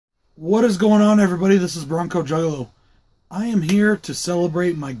What is going on, everybody? This is Bronco Juggalo. I am here to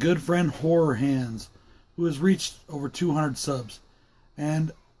celebrate my good friend HorrorHands, who has reached over 200 subs.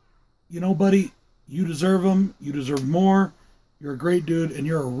 And, you know, buddy, you deserve them. You deserve more. You're a great dude, and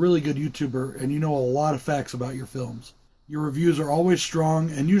you're a really good YouTuber, and you know a lot of facts about your films. Your reviews are always strong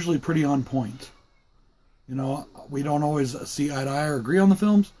and usually pretty on point. You know, we don't always see eye to eye or agree on the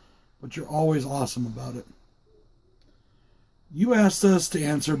films, but you're always awesome about it. You asked us to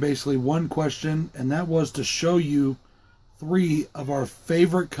answer basically one question, and that was to show you 3 of our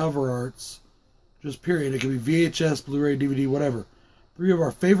favorite cover arts. Just period. It could be VHS, Blu-ray, DVD, whatever. 3 of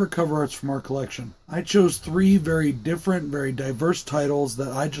our favorite cover arts from our collection. I chose 3 very different, very diverse titles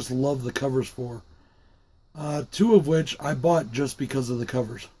that I just love the covers for. 2 of which I bought just because of the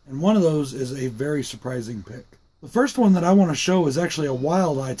covers. And one of those is a very surprising pick. The first one that I want to show is actually a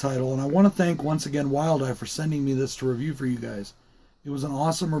Wild Eye title, and I want to thank once again Wild Eye for sending me this to review for you guys. It was an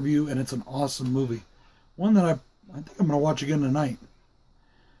awesome review, and it's an awesome movie. One that I think I'm going to watch again tonight.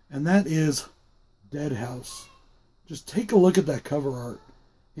 And that is Dead House. Just take a look at that cover art.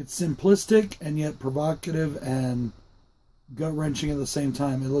 It's simplistic and yet provocative and gut-wrenching at the same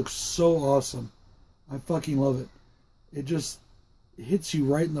time. It looks so awesome. I fucking love it. It just hits you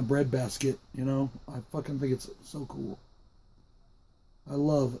right in the breadbasket, you know? I fucking think it's so cool. I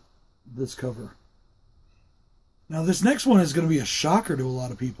love this cover. Now, this next one is going to be a shocker to a lot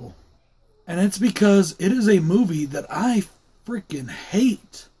of people. And it's because it is a movie that I freaking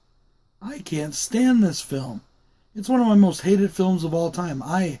hate. I can't stand this film. It's one of my most hated films of all time.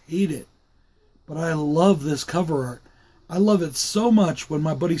 I hate it. But I love this cover art. I love it so much. When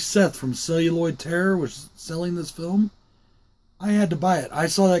my buddy Seth from Celluloid Terror was selling this film, I had to buy it. I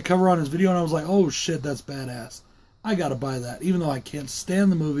saw that cover on his video and I was like, oh shit, that's badass. I gotta buy that, even though I can't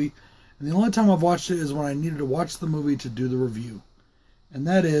stand the movie. And the only time I've watched it is when I needed to watch the movie to do the review. And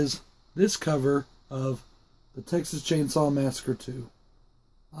that is this cover of the Texas Chainsaw Massacre 2.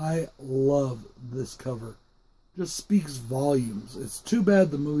 I love this cover. Just speaks volumes. It's too bad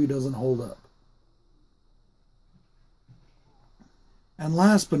the movie doesn't hold up. And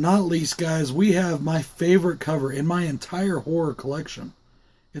last but not least, guys, we have my favorite cover in my entire horror collection.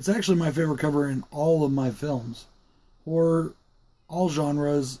 It's actually my favorite cover in all of my films. Horror, all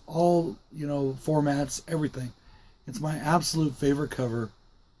genres, all, you know, formats, everything. It's my absolute favorite cover.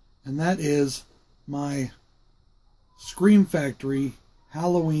 And that is my Scream Factory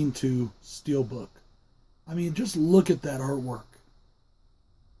Halloween 2 Steelbook. I mean, just look at that artwork.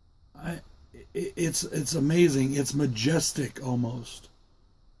 It's amazing. It's majestic almost.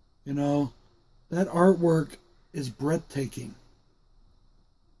 You know, that artwork is breathtaking.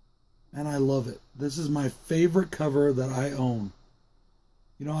 And I love it. This is my favorite cover that I own.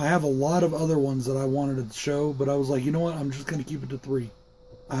 You know, I have a lot of other ones that I wanted to show, but I was like, you know what? I'm just going to keep it to 3.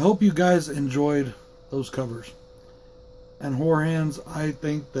 I hope you guys enjoyed those covers. And HorrorHands, I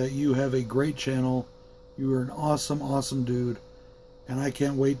think that you have a great channel. You are an awesome, awesome dude. And I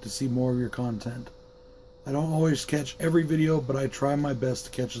can't wait to see more of your content. I don't always catch every video, but I try my best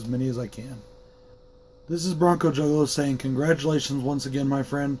to catch as many as I can. This is Bronco Juggalo saying congratulations once again, my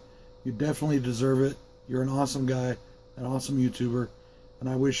friend. You definitely deserve it. You're an awesome guy, an awesome YouTuber, and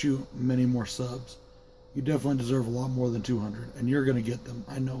I wish you many more subs. You definitely deserve a lot more than 200, and you're going to get them.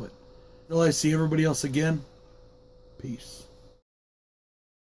 I know it. Till I see everybody else again, peace.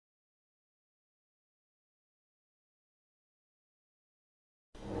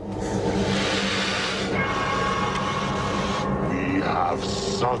 We have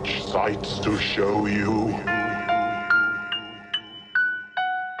such sights to show you.